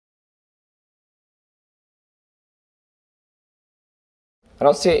I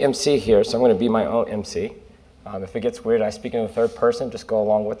don't see an MC here, so I'm going to be my own MC. If it gets weird, I speak in the third person, just go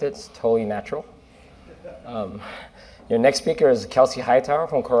along with it. It's totally natural. Your next speaker is Kelsey Hightower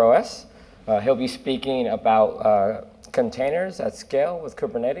from CoreOS. He'll be speaking about containers at scale with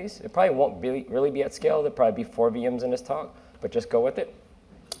Kubernetes. It probably won't really be at scale. There'll probably be 4 VMs in this talk, but just go with it.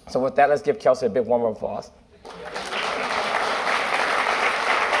 So with that, let's give Kelsey a big warm up applause.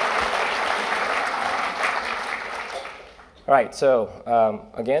 All right, so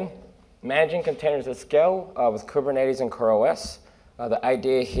again, managing containers at scale with Kubernetes and CoreOS. The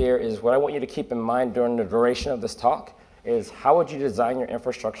idea here is what I want you to keep in mind during the duration of this talk is how would you design your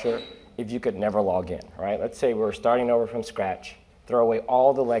infrastructure if you could never log in, right? Let's say we're starting over from scratch, throw away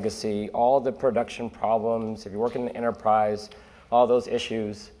all the legacy, all the production problems, if you work in the enterprise, all those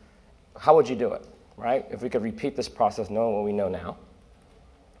issues, how would you do it, right? If we could repeat this process knowing what we know now.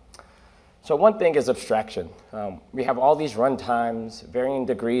 So one thing is abstraction. We have all these runtimes, varying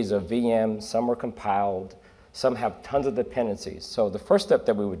degrees of VMs, some are compiled, some have tons of dependencies. So the first step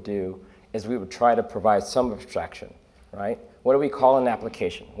that we would do is we would try to provide some abstraction, right? What do we call an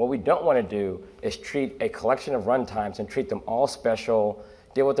application? What we don't want to do is treat a collection of runtimes and treat them all special,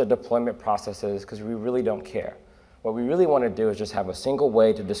 deal with the deployment processes, because we really don't care. What we really want to do is just have a single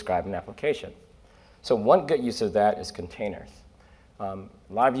way to describe an application. So one good use of that is containers. A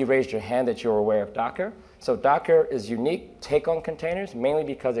lot of you raised your hand that you're aware of Docker. So Docker is unique take on containers, mainly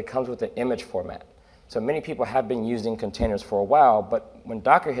because it comes with an image format. So many people have been using containers for a while, but when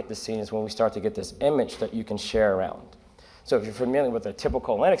Docker hit the scene is when we start to get this image that you can share around. So if you're familiar with a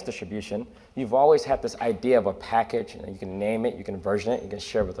typical Linux distribution, you've always had this idea of a package, and you can name it, you can version it, you can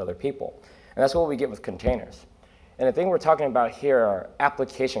share it with other people. And that's what we get with containers. And the thing we're talking about here are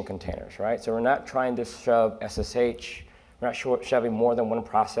application containers, right? So we're not trying to shove SSH, we're not shoving more than one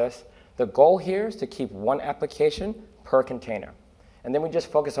process. The goal here is to keep one application per container. And then we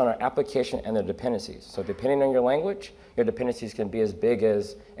just focus on our application and the dependencies. So depending on your language, your dependencies can be as big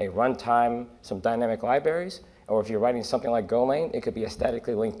as a runtime, some dynamic libraries, or if you're writing something like Golang, it could be a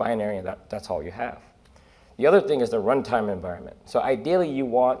statically linked binary, and that's all you have. The other thing is the runtime environment. So ideally, you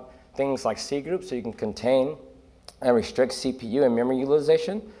want things like C groups so you can contain and restrict CPU and memory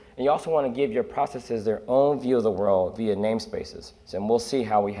utilization. And you also want to give your processes their own view of the world via namespaces. So and we'll see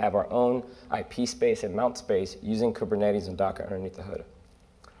how we have our own IP space and mount space using Kubernetes and Docker underneath the hood.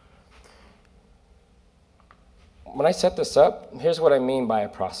 When I set this up, here's what I mean by a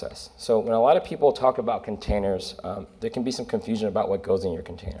process. So when a lot of people talk about containers, there can be some confusion about what goes in your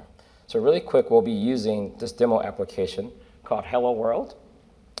container. So really quick, we'll be using this demo application called Hello World.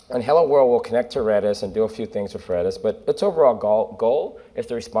 And Hello World will connect to Redis and do a few things with Redis, but its overall goal is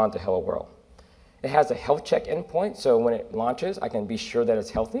to respond to Hello World. It has a health check endpoint, so when it launches, I can be sure that it's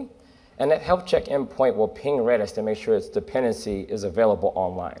healthy. And that health check endpoint will ping Redis to make sure its dependency is available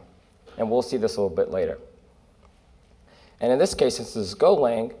online. And we'll see this a little bit later. And in this case, since this is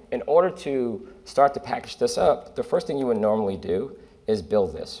Golang, in order to start to package this up, the first thing you would normally do is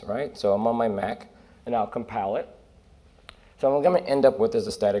build this, right? So I'm on my Mac, and I'll compile it. So what I'm going to end up with is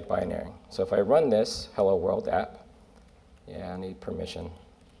a static binary. So if I run this Hello World app, yeah, I need permission.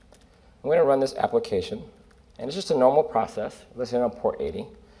 I'm going to run this application, and it's just a normal process. Let's hit on port 80,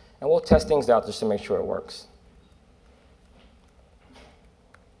 and we'll test things out just to make sure it works.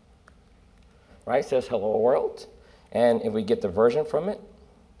 Right, it says Hello World, and if we get the version from it,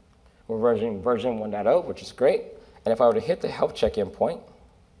 we're version 1.0, which is great. And if I were to hit the health check endpoint,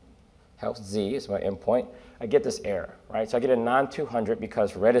 health Z is my endpoint, I get this error, right? So I get a non-200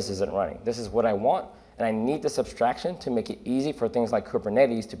 because Redis isn't running. This is what I want, and I need this abstraction to make it easy for things like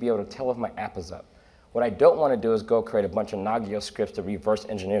Kubernetes to be able to tell if my app is up. What I don't want to do is go create a bunch of Nagio scripts to reverse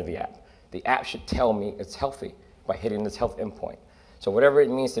engineer the app. The app should tell me it's healthy by hitting this health endpoint. So whatever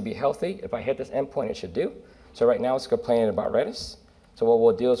it means to be healthy, if I hit this endpoint, it should do. So right now it's complaining about Redis. So what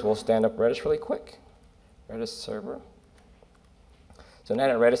we'll do is we'll stand up Redis really quick. Redis server. So now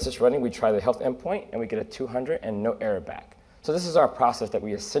that Redis is running, we try the health endpoint, and we get a 200 and no error back. So this is our process that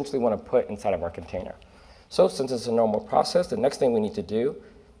we essentially want to put inside of our container. So since it's a normal process, the next thing we need to do,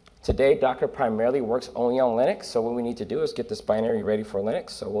 today Docker primarily works only on Linux, so what we need to do is get this binary ready for Linux.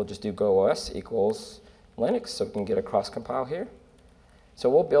 So we'll just do goos equals Linux, so we can get a cross-compile here. So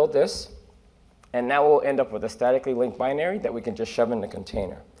we'll build this, and now we'll end up with a statically linked binary that we can just shove in the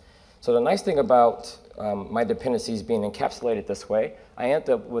container. So the nice thing about my dependencies being encapsulated this way, I end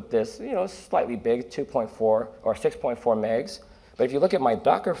up with this, slightly big, 2.4 or 6.4 megs. But if you look at my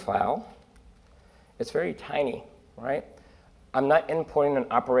Docker file, it's very tiny, right? I'm not importing an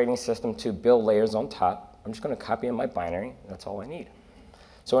operating system to build layers on top. I'm just going to copy in my binary. That's all I need.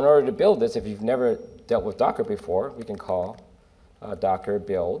 So in order to build this, if you've never dealt with Docker before, we can call Docker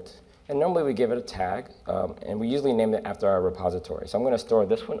build. And normally we give it a tag, and we usually name it after our repository. So I'm going to store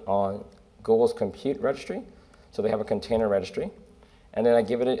this one on Google's compute registry. So they have a container registry. And then I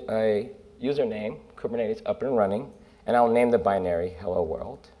give it a username, Kubernetes up and running, and I'll name the binary hello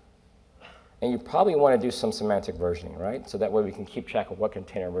world. And you probably want to do some semantic versioning, right? So that way we can keep track of what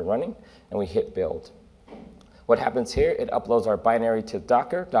container we're running, and we hit build. What happens here, it uploads our binary to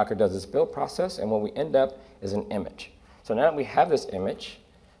Docker. Docker does this build process, and what we end up is an image. So now that we have this image,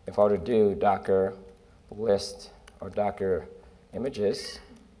 if I were to do Docker list or Docker images,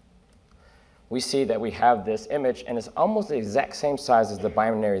 we see that we have this image, and it's almost the exact same size as the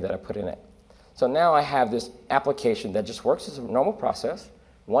binary that I put in it. So now I have this application that just works as a normal process,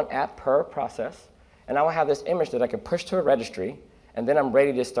 one app per process, and now I have this image that I can push to a registry, and then I'm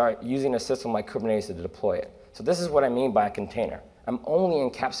ready to start using a system like Kubernetes to deploy it. So this is what I mean by a container. I'm only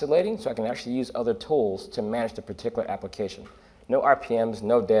encapsulating so I can actually use other tools to manage the particular application. No RPMs,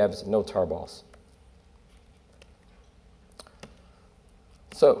 no devs, no tarballs.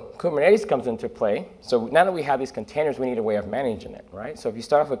 So Kubernetes comes into play. So now that we have these containers, we need a way of managing it, right? So if you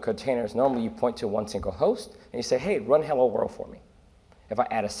start off with containers, normally you point to one single host, and you say, hey, run hello world for me. If I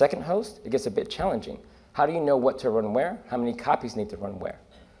add a second host, it gets a bit challenging. How do you know what to run where? How many copies need to run where?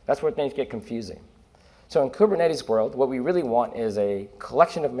 That's where things get confusing. So in Kubernetes world, what we really want is a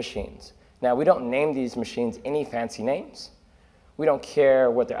collection of machines. Now, we don't name these machines any fancy names. We don't care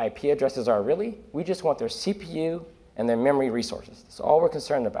what their IP addresses are really. We just want their CPU and their memory resources. That's all we're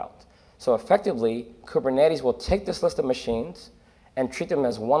concerned about. So effectively, Kubernetes will take this list of machines and treat them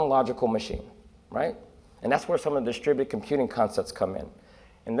as one logical machine, right? And that's where some of the distributed computing concepts come in.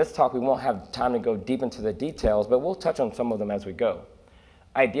 In this talk, we won't have time to go deep into the details, but we'll touch on some of them as we go.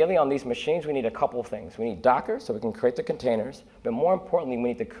 Ideally, on these machines, we need a couple of things. We need Docker, so we can create the containers, but more importantly, we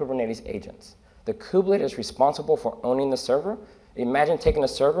need the Kubernetes agents. The kubelet is responsible for owning the server. Imagine taking a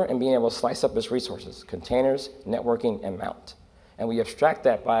server and being able to slice up its resources, containers, networking, and mount. And we abstract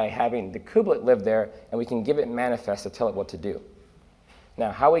that by having the kubelet live there, and we can give it manifest to tell it what to do.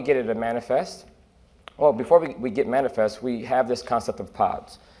 Now, how we get it to manifest? Well, before we get manifest, we have this concept of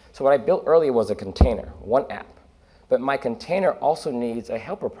pods. So what I built earlier was a container, one app. But my container also needs a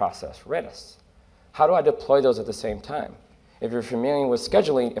helper process, Redis. How do I deploy those at the same time? If you're familiar with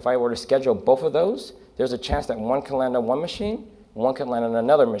scheduling, if I were to schedule both of those, there's a chance that one can land on one machine, one can land on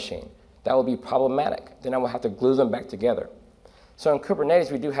another machine. That would be problematic. Then I would have to glue them back together. So in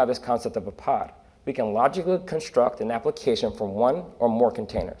Kubernetes, we do have this concept of a pod. We can logically construct an application from one or more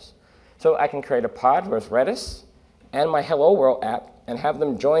containers. So I can create a pod with Redis and my Hello World app and have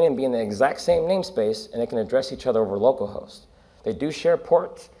them join and be in the exact same namespace, and they can address each other over localhost. They do share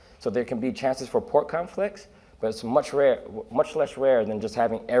ports, so there can be chances for port conflicts, but it's much less rare than just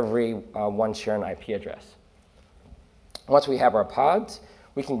having every one share an IP address. Once we have our pods,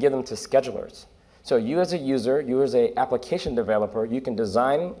 we can give them to schedulers. So you as a user, you as an application developer, you can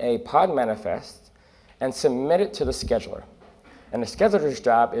design a pod manifest and submit it to the scheduler. And the scheduler's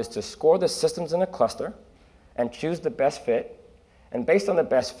job is to score the systems in a cluster and choose the best fit. And based on the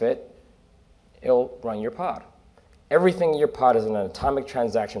best fit, it'll run your pod. Everything in your pod is an atomic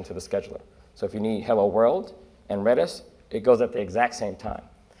transaction to the scheduler. So if you need Hello World and Redis, it goes at the exact same time.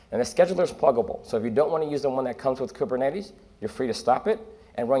 And the scheduler is pluggable. So if you don't want to use the one that comes with Kubernetes, you're free to stop it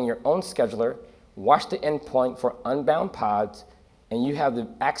and run your own scheduler, watch the endpoint for unbound pods, and you have the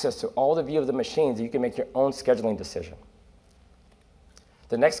access to all the view of the machines, and you can make your own scheduling decision.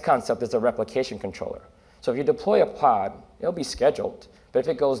 The next concept is a replication controller. So if you deploy a pod, it'll be scheduled, but if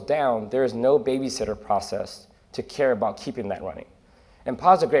it goes down, there is no babysitter process to care about keeping that running. And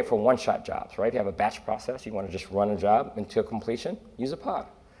pods are great for one-shot jobs, right? If you have a batch process, you want to just run a job until completion, use a pod.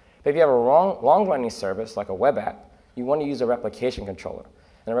 But if you have a long-running service, like a web app, you want to use a replication controller.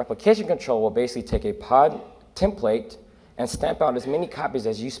 And a replication controller will basically take a pod template and stamp out as many copies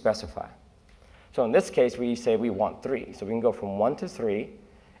as you specify. So in this case, we say we want 3. So we can go from 1 to 3.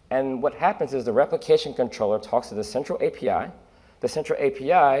 And what happens is the replication controller talks to the central API. The central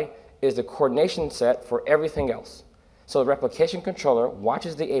API is the coordination set for everything else. So the replication controller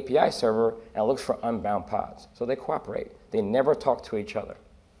watches the API server and looks for unbound pods. So they cooperate. They never talk to each other.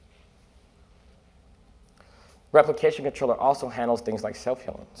 Replication controller also handles things like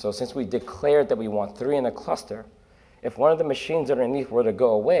self-healing. So since we declared that we want 3 in a cluster, if one of the machines underneath were to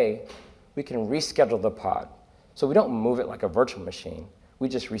go away, we can reschedule the pod. So we don't move it like a virtual machine. We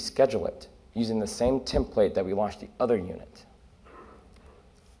just reschedule it using the same template that we launched the other unit.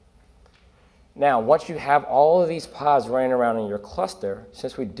 Now, once you have all of these pods running around in your cluster,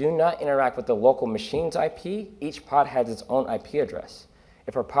 since we do not interact with the local machine's IP, each pod has its own IP address.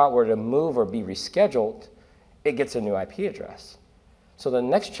 If a pod were to move or be rescheduled, it gets a new IP address. So the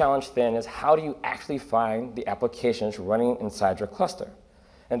next challenge then is how do you actually find the applications running inside your cluster?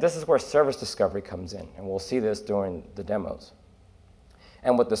 And this is where service discovery comes in, and we'll see this during the demos.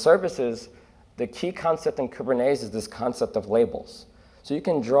 And with the services, the key concept in Kubernetes is this concept of labels. So you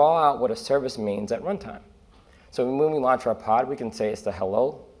can draw out what a service means at runtime. So when we launch our pod, we can say it's the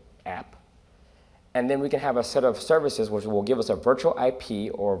hello app. And then we can have a set of services which will give us a virtual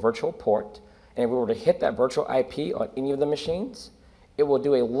IP or a virtual port. And if we were to hit that virtual IP on any of the machines, it will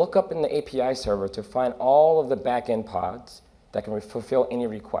do a lookup in the API server to find all of the back-end pods that can fulfill any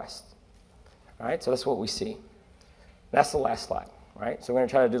request. All right, so that's what we see. That's the last slide, right? So we're going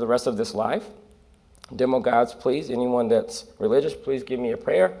to try to do the rest of this live. Demo gods, please. Anyone that's religious, please give me a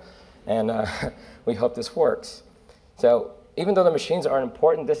prayer. And we hope this works. So even though the machines aren't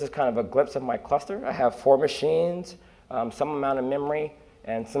important, this is kind of a glimpse of my cluster. I have 4 machines, some amount of memory,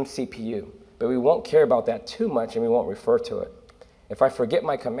 and some CPU. But we won't care about that too much, and we won't refer to it. If I forget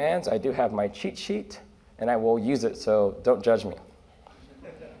my commands, I do have my cheat sheet, and I will use it, so don't judge me.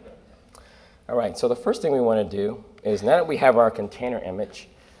 All right, so the first thing we want to do is now that we have our container image,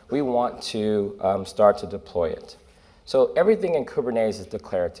 we want to start to deploy it. So everything in Kubernetes is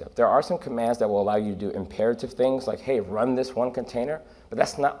declarative. There are some commands that will allow you to do imperative things like, hey, run this one container, but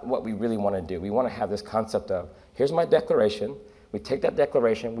that's not what we really want to do. We want to have this concept of, here's my declaration. We take that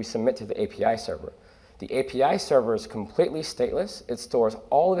declaration, we submit to the API server. The API server is completely stateless. It stores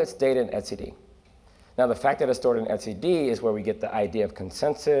all of its data in etcd. Now, the fact that it's stored in etcd is where we get the idea of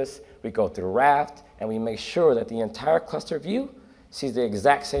consensus. We go through Raft, and we make sure that the entire cluster view sees the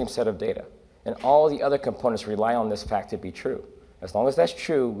exact same set of data. And all the other components rely on this fact to be true. As long as that's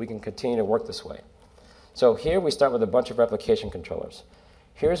true, we can continue to work this way. So here we start with a bunch of replication controllers.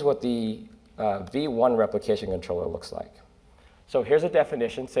 Here's what the V1 replication controller looks like. So here's a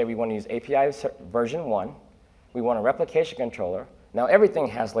definition. Say we want to use API version 1. We want a replication controller. Now everything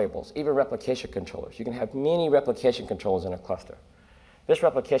has labels, even replication controllers. You can have many replication controllers in a cluster. This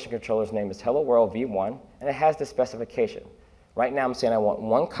replication controller's name is Hello World V1, and it has this specification. Right now I'm saying I want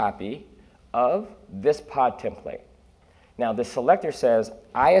 1 copy of this pod template. Now the selector says,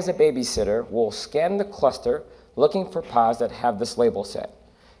 I as a babysitter will scan the cluster looking for pods that have this label set.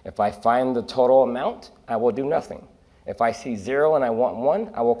 If I find the total amount, I will do nothing. If I see 0 and I want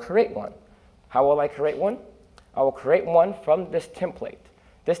 1, I will create 1. How will I create 1? I will create 1 from this template.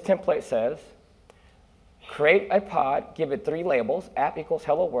 This template says, create a pod, give it 3 labels, app equals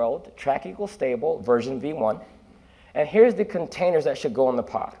hello world, track equals stable, version v1. And here's the containers that should go in the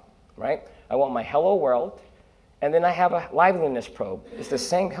pod, right? I want my hello world, and then I have a liveliness probe. It's the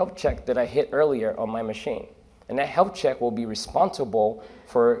same health check that I hit earlier on my machine. And that health check will be responsible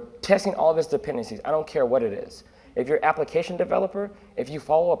for testing all of its dependencies. I don't care what it is. If you're an application developer, if you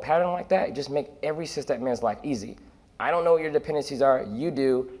follow a pattern like that, it just make every sysadmin's life easy. I don't know what your dependencies are, you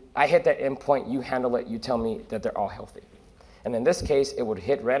do. I hit that endpoint, you handle it, you tell me that they're all healthy. And in this case, it would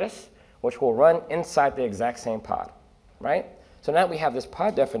hit Redis, which will run inside the exact same pod, right? So now we have this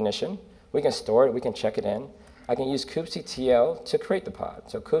pod definition. We can store it, we can check it in. I can use kubectl to create the pod.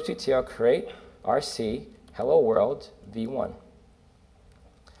 So kubectl create rc hello world v1.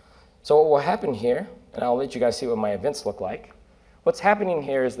 So what will happen here, and I'll let you guys see what my events look like. What's happening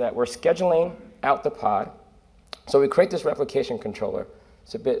here is that we're scheduling out the pod. So we create this replication controller.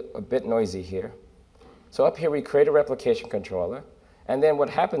 It's a bit noisy here. So up here we create a replication controller. And then what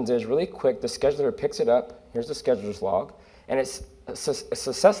happens is really quick, the scheduler picks it up. Here's the scheduler's log. And it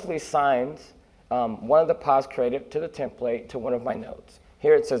successfully assigns one of the pods created to the template to one of my nodes.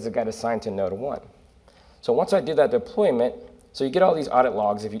 Here it says it got assigned to node 1. So once I do that deployment, so you get all these audit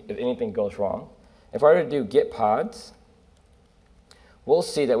logs if anything goes wrong. If I were to do git pods, we'll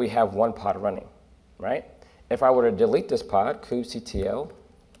see that we have 1 pod running, right? If I were to delete this pod, kubectl,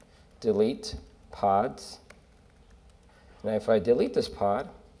 delete pods. Now if I delete this pod,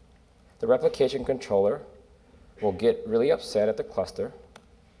 the replication controller will get really upset at the cluster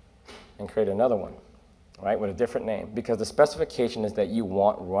and create another one, right, with a different name, because the specification is that you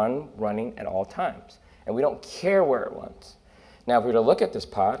want running at all times, and we don't care where it runs. Now if we were to look at this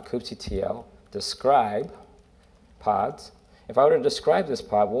pod, kubectl, describe pods, if I were to describe this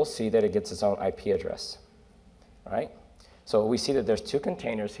pod, we'll see that it gets its own IP address, right? So we see that there's 2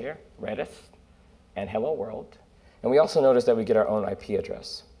 containers here, Redis and hello world, and we also notice that we get our own IP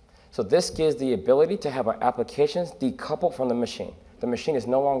address. So this gives the ability to have our applications decoupled from the machine. The machine is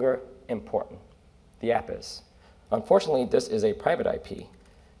no longer important. The app is. Unfortunately, this is a private IP.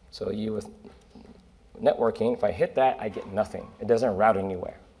 So with networking, if I hit that, I get nothing. It doesn't route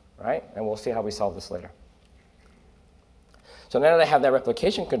anywhere, right? And we'll see how we solve this later. So now that I have that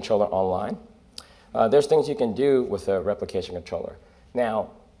replication controller online, there's things you can do with a replication controller. Now,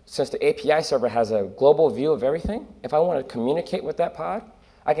 since the API server has a global view of everything, if I want to communicate with that pod,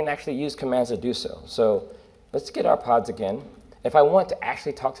 I can actually use commands to do so. So let's get our pods again. If I want to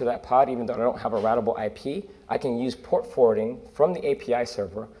actually talk to that pod, even though I don't have a routable IP, I can use port forwarding from the API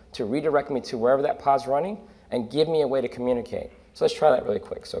server to redirect me to wherever that pod's running and give me a way to communicate. So let's try that really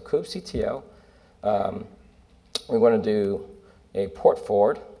quick. So kubectl, we're going to do a port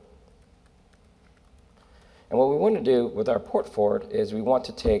forward. And what we want to do with our port forward is we want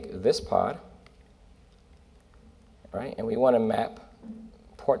to take this pod, right, and we want to map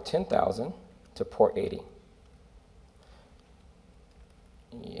port 10,000 to port 80.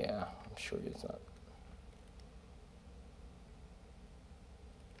 Yeah, I'm sure it's not.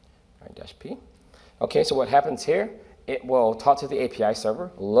 All right, -p. Okay, so what happens here, it will talk to the API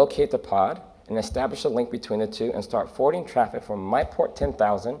server, locate the pod, and establish a link between the two and start forwarding traffic from my port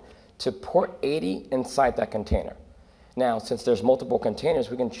 10,000 to port 80 inside that container. Now, since there's multiple containers,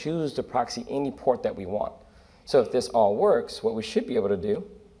 we can choose to proxy any port that we want. So if this all works, what we should be able to do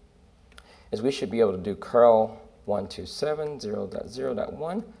is we should be able to do curl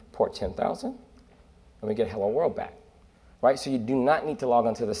 127.0.0.1 port 10,000, and we get hello world back, right? So you do not need to log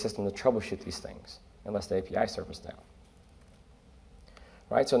onto the system to troubleshoot these things unless the API server's down.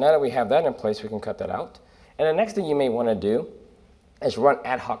 Right, so now that we have that in place, we can cut that out. And the next thing you may want to do is run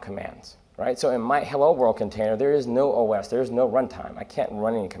ad hoc commands, right? So in my hello world container, there is no OS, there is no runtime. I can't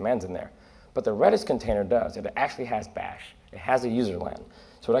run any commands in there. But the Redis container does. It actually has bash. It has a userland.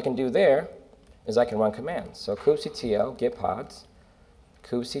 So what I can do there is I can run commands. So kubectl get pods,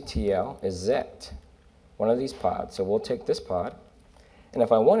 kubectl exec one of these pods. So we'll take this pod, and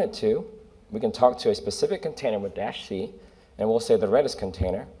if I wanted to, we can talk to a specific container with -c, and we'll say the Redis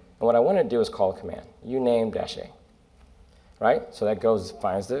container. And what I want to do is call a command, uname -a, right? So that goes,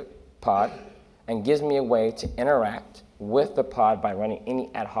 finds the pod, and gives me a way to interact with the pod by running any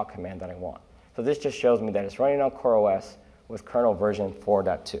ad hoc command that I want. So this just shows me that it's running on CoreOS with kernel version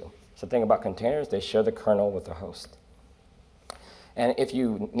 4.2. So the thing about containers, they share the kernel with the host. And if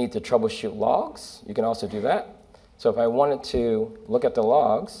you need to troubleshoot logs, you can also do that. So if I wanted to look at the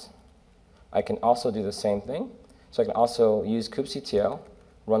logs, I can also do the same thing. So I can also use kubectl,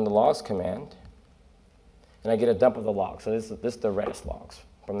 run the logs command, and I get a dump of the logs. So this is the Redis logs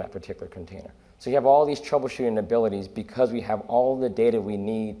from that particular container. So you have all these troubleshooting abilities because we have all the data we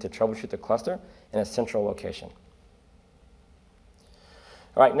need to troubleshoot the cluster in a central location.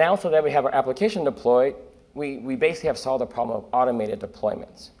 All right, now so that we have our application deployed, we basically have solved the problem of automated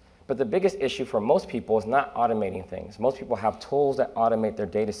deployments. But the biggest issue for most people is not automating things. Most people have tools that automate their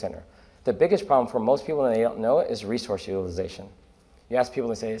data center. The biggest problem for most people, and they don't know it, is resource utilization. You ask people,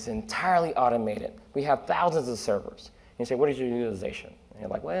 they say, it's entirely automated. We have thousands of servers. And you say, what is your utilization? And you're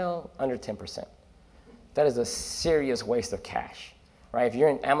like, well, under 10%. That is a serious waste of cash, right? If you're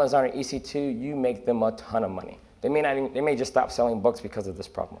in Amazon or EC2, you make them a ton of money. They may just stop selling books because of this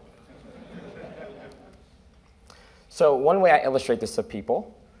problem. So one way I illustrate this to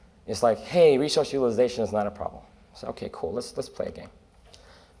people is like, hey, resource utilization is not a problem. So okay, cool, let's play a game.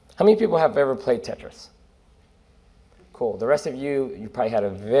 How many people have ever played Tetris? Cool. The rest of you probably had a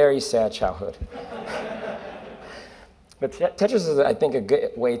very sad childhood. But Tetris is, I think, a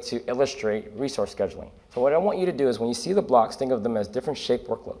good way to illustrate resource scheduling. So what I want you to do is when you see the blocks, think of them as different shaped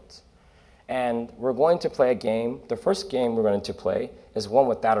workloads. And we're going to play a game. The first game we're going to play is one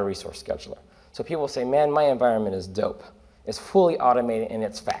without a resource scheduler. So people say, man, my environment is dope. It's fully automated and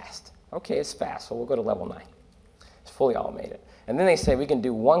it's fast. Okay, it's fast, so we'll go to level 9. It's fully automated. And then they say we can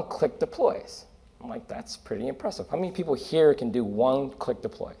do one-click deploys. I'm like, that's pretty impressive. How many people here can do one-click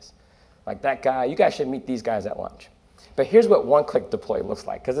deploys? Like that guy, you guys should meet these guys at lunch. But here's what one-click deploy looks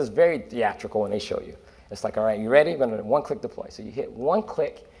like, because it's very theatrical when they show you. It's like, all right, you ready? We're going to do one-click deploy. So you hit one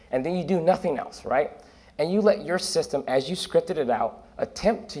click, and then you do nothing else, right? And you let your system, as you scripted it out,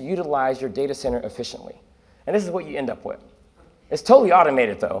 attempt to utilize your data center efficiently. And this is what you end up with. It's totally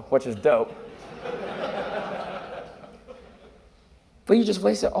automated, though, which is dope. But you just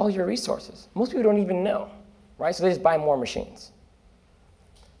wasted all your resources. Most people don't even know, right? So they just buy more machines.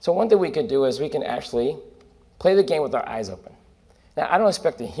 So one thing we could do is we can actually play the game with our eyes open. Now, I don't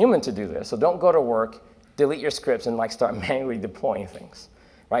expect a human to do this, so don't go to work, delete your scripts, and like start manually deploying things,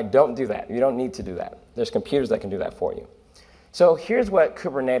 right? Don't do that. You don't need to do that. There's computers that can do that for you. So here's what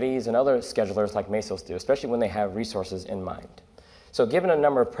Kubernetes and other schedulers like Mesos do, especially when they have resources in mind. So given a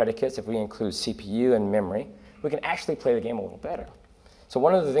number of predicates, if we include CPU and memory, we can actually play the game a little better. So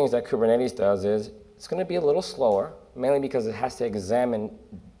one of the things that Kubernetes does is it's going to be a little slower, mainly because it has to examine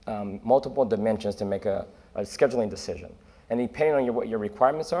multiple dimensions to make a scheduling decision. And depending on what your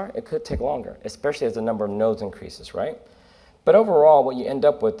requirements are, it could take longer, especially as the number of nodes increases, right? But overall, what you end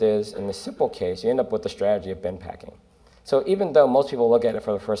up with is, in the simple case, you end up with the strategy of bin packing. So even though most people look at it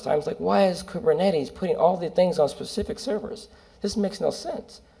for the first time, it's like, why is Kubernetes putting all the things on specific servers? This makes no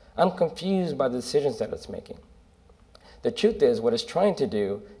sense. I'm confused by the decisions that it's making. The truth is, what it's trying to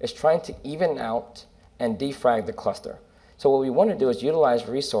do is trying to even out and defrag the cluster. So what we want to do is utilize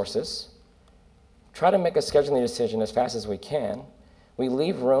resources, try to make a scheduling decision as fast as we can. We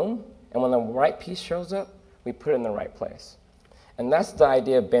leave room, and when the right piece shows up, we put it in the right place. And that's the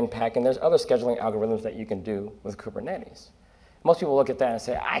idea of bin packing. There's other scheduling algorithms that you can do with Kubernetes. Most people look at that and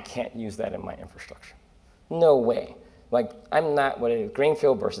say, I can't use that in my infrastructure. No way. Like, I'm not what it is,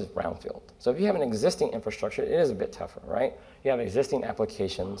 greenfield versus brownfield. So if you have an existing infrastructure, it is a bit tougher, right? You have existing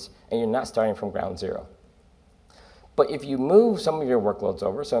applications, and you're not starting from ground zero. But if you move some of your workloads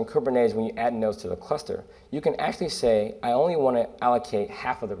over, so in Kubernetes, when you add nodes to the cluster, you can actually say, I only want to allocate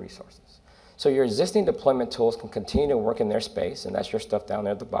half of the resources. So your existing deployment tools can continue to work in their space, and that's your stuff down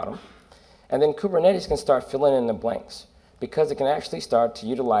there at the bottom. And then Kubernetes can start filling in the blanks, because it can actually start to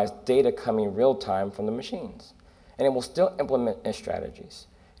utilize data coming real time from the machines. And it will still implement its strategies.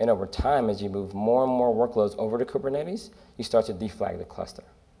 And over time, as you move more and more workloads over to Kubernetes, you start to deflag the cluster,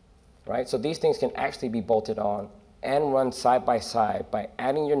 right? So these things can actually be bolted on and run side by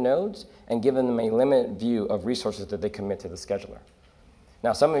adding your nodes and giving them a limited view of resources that they commit to the scheduler.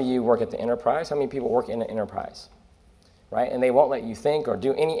 Now, some of you work at the enterprise. How many people work in an enterprise, right? And they won't let you think or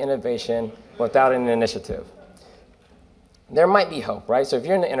do any innovation without an initiative. There might be hope, right? So if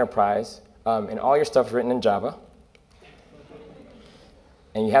you're in the enterprise and all your stuff is written in Java,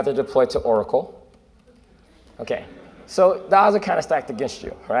 and you have to deploy to Oracle, okay, so the odds are kind of stacked against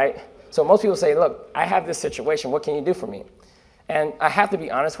you, right? So most people say, look, I have this situation. What can you do for me? And I have to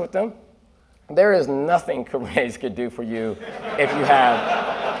be honest with them. There is nothing Kubernetes could do for you if you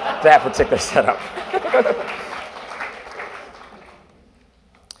have that particular setup.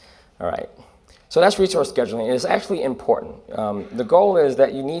 All right. So that's resource scheduling. It's actually important. The goal is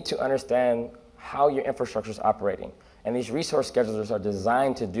that you need to understand how your infrastructure is operating. And these resource schedulers are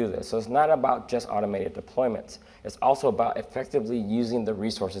designed to do this. So it's not about just automated deployments. It's also about effectively using the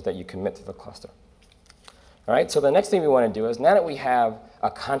resources that you commit to the cluster. All right, so the next thing we want to do is, now that we have a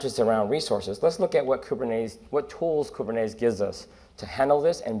conscience around resources, let's look at what tools Kubernetes gives us to handle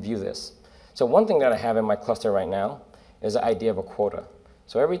this and view this. So one thing that I have in my cluster right now is the idea of a quota.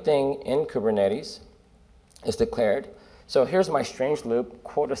 So everything in Kubernetes is declared. So here's my strange loop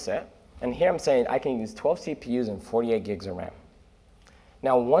quota set. And here I'm saying I can use 12 CPUs and 48 gigs of RAM.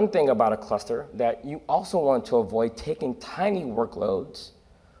 Now, one thing about a cluster that you also want to avoid taking tiny workloads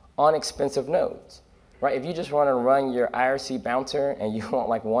on expensive nodes, right? If you just want to run your IRC bouncer and you want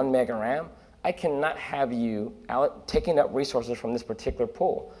like 1 meg of RAM, I cannot have you taking up resources from this particular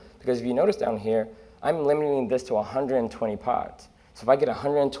pool. Because if you notice down here, I'm limiting this to 120 pods. So if I get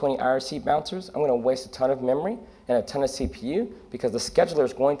 120 IRC bouncers, I'm going to waste a ton of memory and a ton of CPU, because the scheduler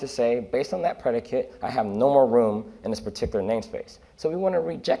is going to say, based on that predicate, I have no more room in this particular namespace. So we want to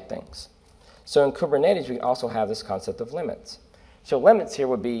reject things. So in Kubernetes, we also have this concept of limits. So limits here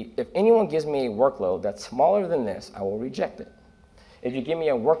would be, if anyone gives me a workload that's smaller than this, I will reject it. If you give me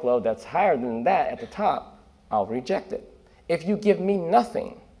a workload that's higher than that at the top, I'll reject it. If you give me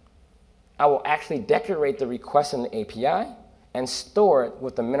nothing, I will actually decorate the request in the API and store it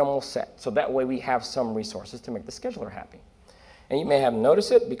with the minimal set. So that way we have some resources to make the scheduler happy. And you may have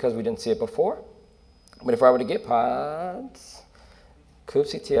noticed it because we didn't see it before. But if I were to get pods,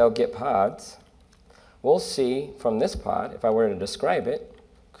 kubectl get pods, we'll see from this pod, if I were to describe it,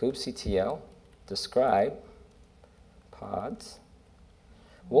 kubectl describe pods,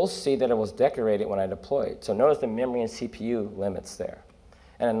 we'll see that it was decorated when I deployed. So notice the memory and CPU limits there.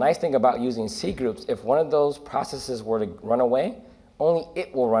 And a nice thing about using C groups, if one of those processes were to run away, only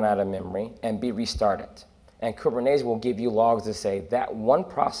it will run out of memory and be restarted. And Kubernetes will give you logs to say that one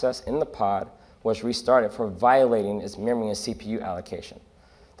process in the pod was restarted for violating its memory and CPU allocation.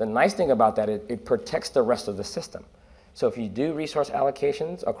 The nice thing about that is it protects the rest of the system. So if you do resource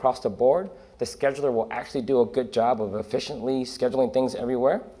allocations across the board, the scheduler will actually do a good job of efficiently scheduling things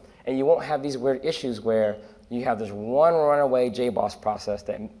everywhere. And you won't have these weird issues where you have this one runaway JBoss process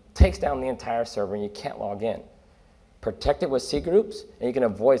that takes down the entire server and you can't log in. Protect it with C groups, and you can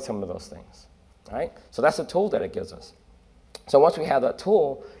avoid some of those things. All right? So that's the tool that it gives us. So once we have that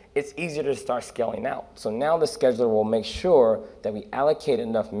tool, it's easier to start scaling out. So now the scheduler will make sure that we allocate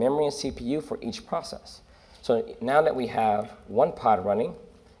enough memory and CPU for each process. So now that we have one pod running,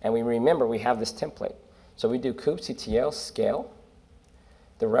 and we remember we have this template. So we do kubectl scale,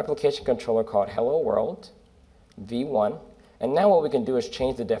 the replication controller called hello world, v1, and now what we can do is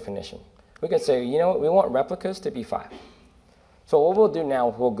change the definition. We can say, you know what, we want replicas to be 5. So what we'll do now,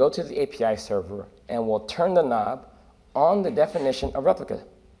 we'll go to the API server and we'll turn the knob on the definition of replica.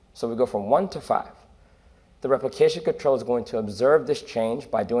 So we go from 1 to 5. The replication control is going to observe this change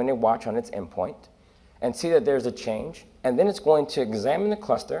by doing a watch on its endpoint and see that there's a change, and then it's going to examine the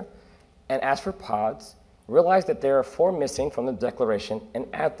cluster and ask for pods, realize that there are 4 missing from the declaration, and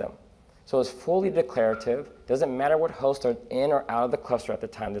add them. So it's fully declarative, doesn't matter what hosts are in or out of the cluster at the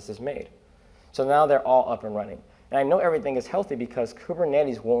time this is made. So now they're all up and running. And I know everything is healthy because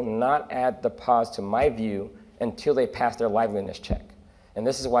Kubernetes will not add the pods to my view until they pass their liveliness check. And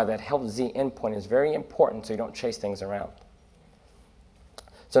this is why that help Z endpoint is very important so you don't chase things around.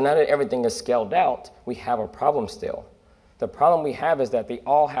 So now that everything is scaled out, we have a problem still. The problem we have is that they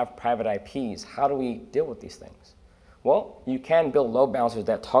all have private IPs. How do we deal with these things? Well, you can build load balancers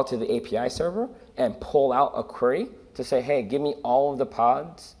that talk to the API server and pull out a query to say, hey, give me all of the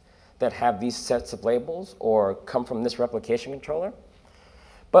pods that have these sets of labels or come from this replication controller.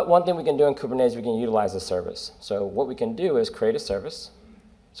 But one thing we can do in Kubernetes, we can utilize a service. So what we can do is create a service.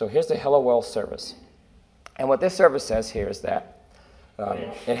 So here's the Hello World service. And what this service says here is that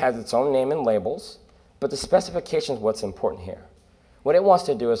it has its own name and labels, but the specification is what's important here. What it wants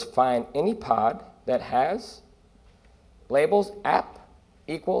to do is find any pod that has labels app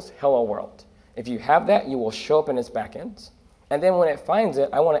equals Hello World. If you have that, you will show up in its backends. And then when it finds it,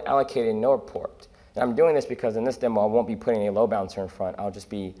 I want to allocate a node port. And I'm doing this because in this demo, I won't be putting a load balancer in front. I'll just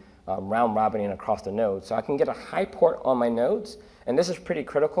be round robining across the nodes. So I can get a high port on my nodes. And this is pretty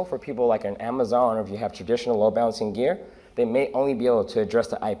critical for people like an Amazon, or if you have traditional load balancing gear, they may only be able to address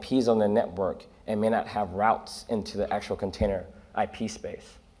the IPs on the network and may not have routes into the actual container IP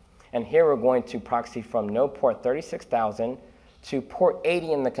space. And here we're going to proxy from node port 36,000 to port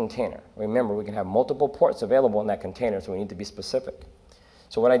 80 in the container. Remember, we can have multiple ports available in that container, so we need to be specific.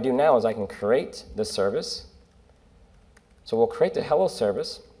 So what I do now is I can create the service. So we'll create the hello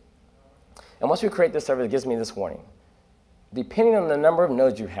service. And once we create this service, it gives me this warning. Depending on the number of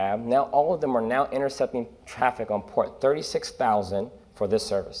nodes you have, now all of them are now intercepting traffic on port 36,000 for this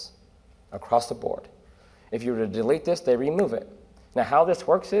service across the board. If you were to delete this, they remove it. Now how this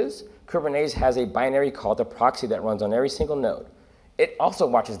works is Kubernetes has a binary called the proxy that runs on every single node. It also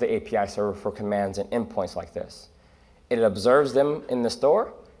watches the API server for commands and endpoints like this. It observes them in the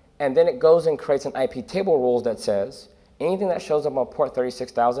store, and then it goes and creates an IP table rules that says, anything that shows up on port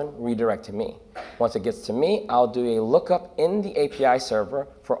 36,000, redirect to me. Once it gets to me, I'll do a lookup in the API server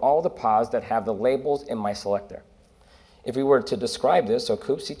for all the pods that have the labels in my selector. If we were to describe this, so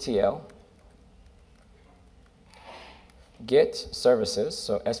kubectl get services,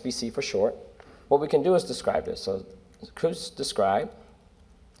 so SVC for short, what we can do is describe this. So kubes describe,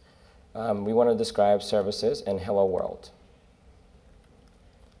 we want to describe services and hello world.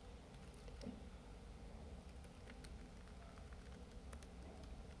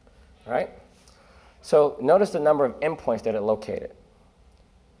 All right? So notice the number of endpoints that it located.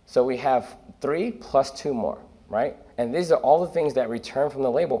 So we have 3 plus 2 more, right? And these are all the things that return from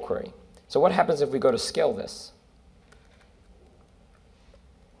the label query. So what happens if we go to scale this?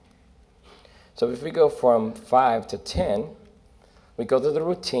 So if we go from 5 to 10, we go through the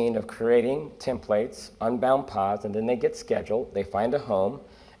routine of creating templates, unbound pods, and then they get scheduled, they find a home,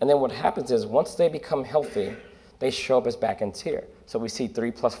 and then what happens is once they become healthy, they show up as backends here. So we see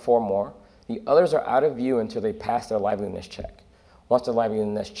 3 plus 4 more. The others are out of view until they pass their liveliness check. Once the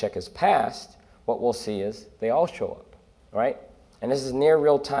liveliness check is passed, what we'll see is they all show up, right? And this is near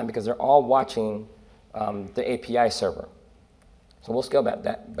real time because they're all watching the API server. So we'll scale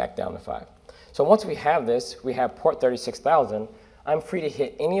that back down to 5. So once we have this, we have port 36,000, I'm free to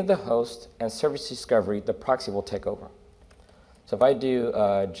hit any of the hosts and service discovery, the proxy will take over. So if I do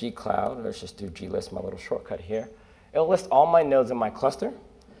gcloud, let's just do glist, my little shortcut here, it'll list all my nodes in my cluster.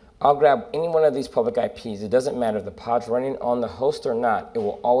 I'll grab any one of these public IPs. It doesn't matter if the pod's running on the host or not, it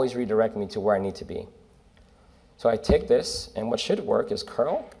will always redirect me to where I need to be. So I take this, and what should work is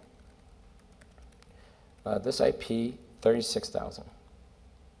curl, this IP 36,000.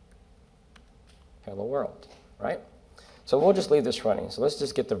 Hello world, right? So we'll just leave this running. So let's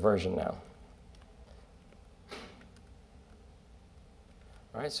just get the version now.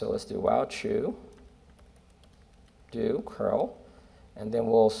 All right, so let's do while true, do curl, and then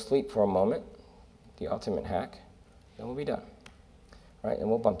we'll sleep for a moment, the ultimate hack, then we'll be done. All right, and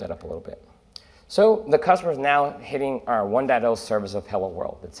we'll bump that up a little bit. So the customer is now hitting our 1.0 service of Hello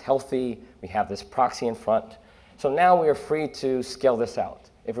World. It's healthy, we have this proxy in front. So now we are free to scale this out.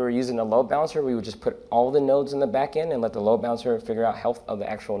 If we were using a load balancer, we would just put all the nodes in the back end and let the load balancer figure out health of the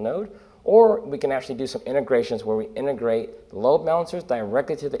actual node. Or we can actually do some integrations where we integrate the load balancers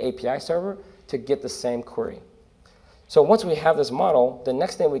directly to the API server to get the same query. So once we have this model, the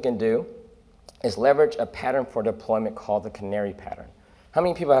next thing we can do is leverage a pattern for deployment called the canary pattern. How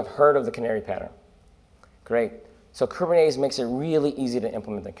many people have heard of the canary pattern? Great. So Kubernetes makes it really easy to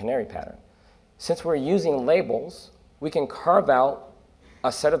implement the canary pattern. Since we're using labels, we can carve out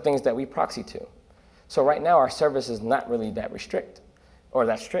a set of things that we proxy to. So right now, our service is not really that strict.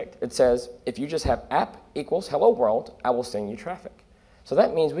 It says, if you just have app equals hello world, I will send you traffic. So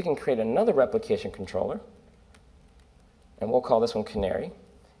that means we can create another replication controller, and we'll call this one canary.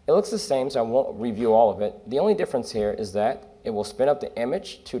 It looks the same, so I won't review all of it. The only difference here is that it will spin up the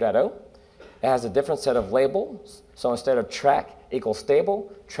image 2.0. It has a different set of labels. So instead of track equals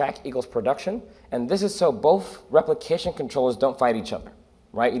stable, track equals production. And this is so both replication controllers don't fight each other,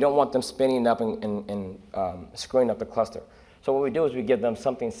 right? You don't want them spinning up and screwing up the cluster. So what we do is we give them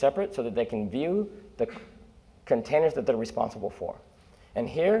something separate so that they can view the containers that they're responsible for. And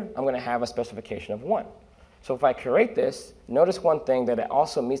here, I'm going to have a specification of 1. So if I create this, notice one thing, that it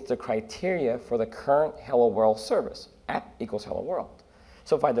also meets the criteria for the current hello world service, app equals hello world.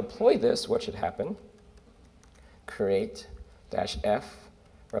 So if I deploy this, what should happen? Create -f,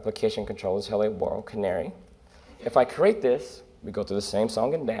 replication controllers, hello world, canary. If I create this, we go through the same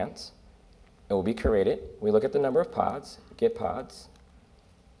song and dance. It will be created. We look at the number of pods, get pods.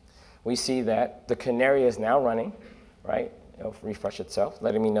 We see that the canary is now running, right? It'll refresh itself,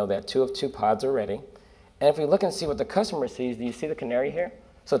 letting me know that 2 of 2 pods are ready. And if we look and see what the customer sees, do you see the canary here?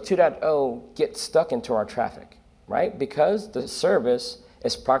 So 2.0 gets stuck into our traffic, right? Because the service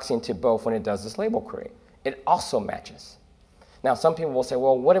is proxying to both when it does this label query. It also matches. Now, some people will say,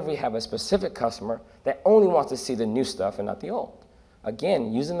 well, what if we have a specific customer that only wants to see the new stuff and not the old?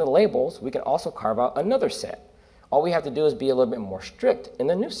 Again, using the labels, we can also carve out another set. All we have to do is be a little bit more strict in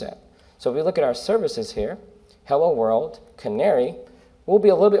the new set. So if we look at our services here, hello world, canary, we'll be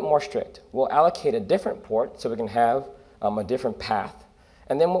a little bit more strict. We'll allocate a different port so we can have a different path.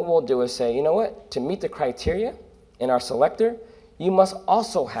 And then what we'll do is say, you know what? To meet the criteria in our selector, you must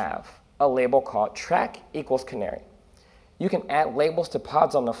also have a label called track equals canary. You can add labels to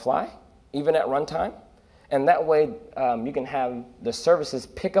pods on the fly, even at runtime. And that way, you can have the services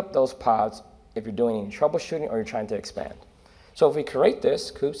pick up those pods if you're doing any troubleshooting or you're trying to expand. So if we create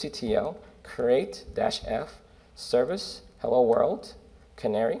this, kubectl, create -f, service, hello world,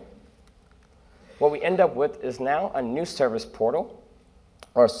 canary, what we end up with is now a new service portal,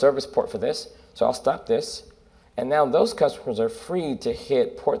 or a service port for this. So I'll stop this. And now those customers are free to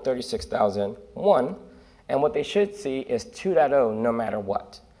hit port 36001. And what they should see is 2.0 no matter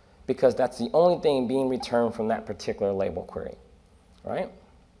what, because that's the only thing being returned from that particular label query, right?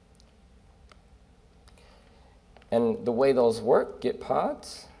 And the way those work, get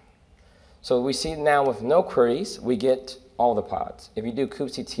pods. So we see now with no queries, we get all the pods. If you do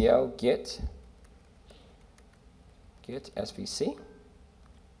kubectl get svc,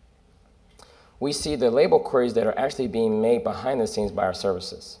 we see the label queries that are actually being made behind the scenes by our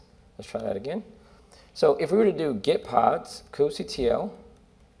services. Let's try that again. So if we were to do get pods, kubectl,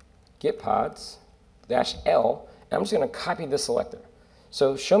 get pods, -l, and I'm just going to copy this selector.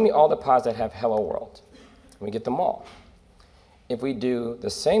 So show me all the pods that have hello world. We get them all. If we do the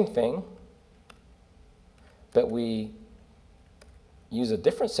same thing, but we use a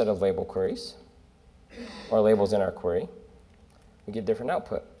different set of label queries, or labels in our query, we get different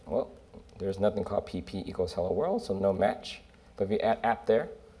output. Well, there's nothing called pp equals hello world, so no match. But if we add app there,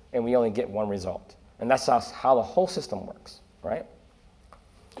 and we only get one result. And that's how the whole system works, right?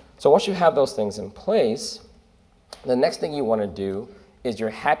 So once you have those things in place, the next thing you want to do is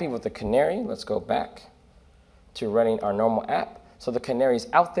you're happy with the canary. Let's go back to running our normal app. So the canary's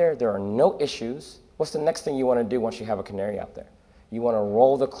out there. There are no issues. What's the next thing you want to do once you have a canary out there? You want to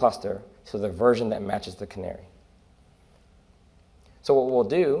roll the cluster to the version that matches the canary. So what we'll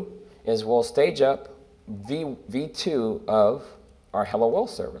do is we'll stage up v2 of our hello world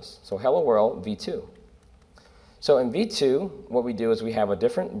service. So hello world v2. So in v2, what we do is we have a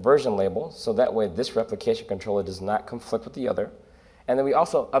different version label, so that way this replication controller does not conflict with the other. And then we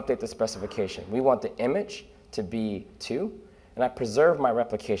also update the specification. We want the image to be 2, and I preserve my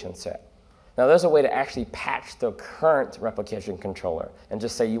replication set. Now there's a way to actually patch the current replication controller and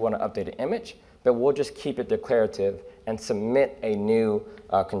just say you want to update an image, but we'll just keep it declarative and submit a new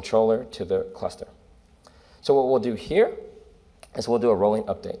controller to the cluster. So what we'll do here is we'll do a rolling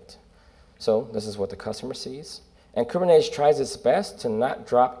update. So this is what the customer sees. And Kubernetes tries its best to not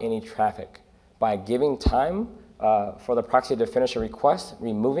drop any traffic by giving time for the proxy to finish a request,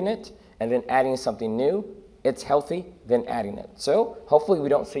 removing it, and then adding something new. It's healthy, then adding it. So hopefully we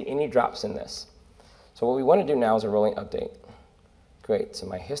don't see any drops in this. So what we want to do now is a rolling update. Great, so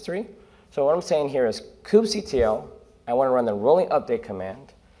my history. So what I'm saying here is kubectl I want to run the rolling update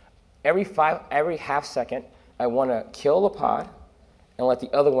command. Every half second, I want to kill the pod and let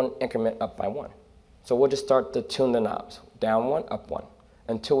the other one increment up by 1. So we'll just start to tune the knobs, down 1, up 1,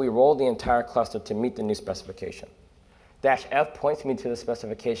 until we roll the entire cluster to meet the new specification. -F points me to the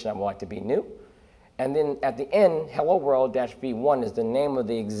specification I would like to be new. And then at the end, hello world -v1 is the name of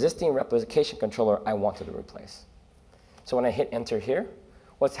the existing replication controller I wanted to replace. So when I hit enter here,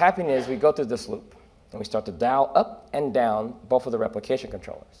 what's happening is we go through this loop, and we start to dial up and down both of the replication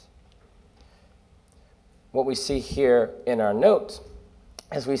controllers. What we see here in our notes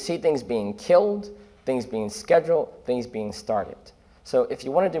is we see things being killed, things being scheduled, things being started. So if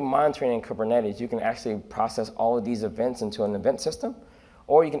you want to do monitoring in Kubernetes, you can actually process all of these events into an event system,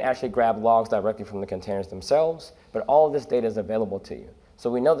 or you can actually grab logs directly from the containers themselves, but all of this data is available to you. So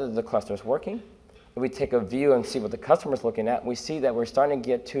we know that the cluster is working. If we take a view and see what the customer is looking at, we see that we're starting to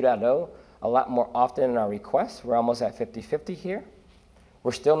get 2.0 a lot more often in our requests. We're almost at 50-50 here.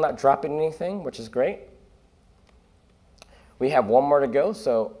 We're still not dropping anything, which is great. We have one more to go.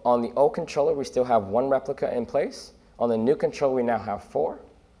 So on the old controller, we still have 1 replica in place. On the new controller, we now have 4.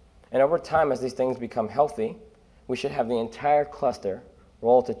 And over time, as these things become healthy, we should have the entire cluster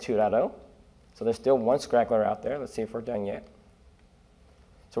roll to 2.0. So there's still 1 scraggler out there. Let's see if we're done yet.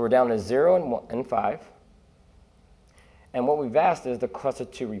 So we're down to 0 and 5. And what we've asked is the cluster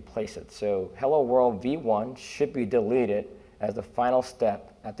to replace it. So hello world v1 should be deleted as the final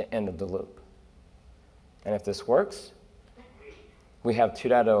step at the end of the loop. And if this works, we have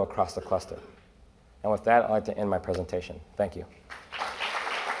 2.0 across the cluster. And with that, I'd like to end my presentation. Thank you.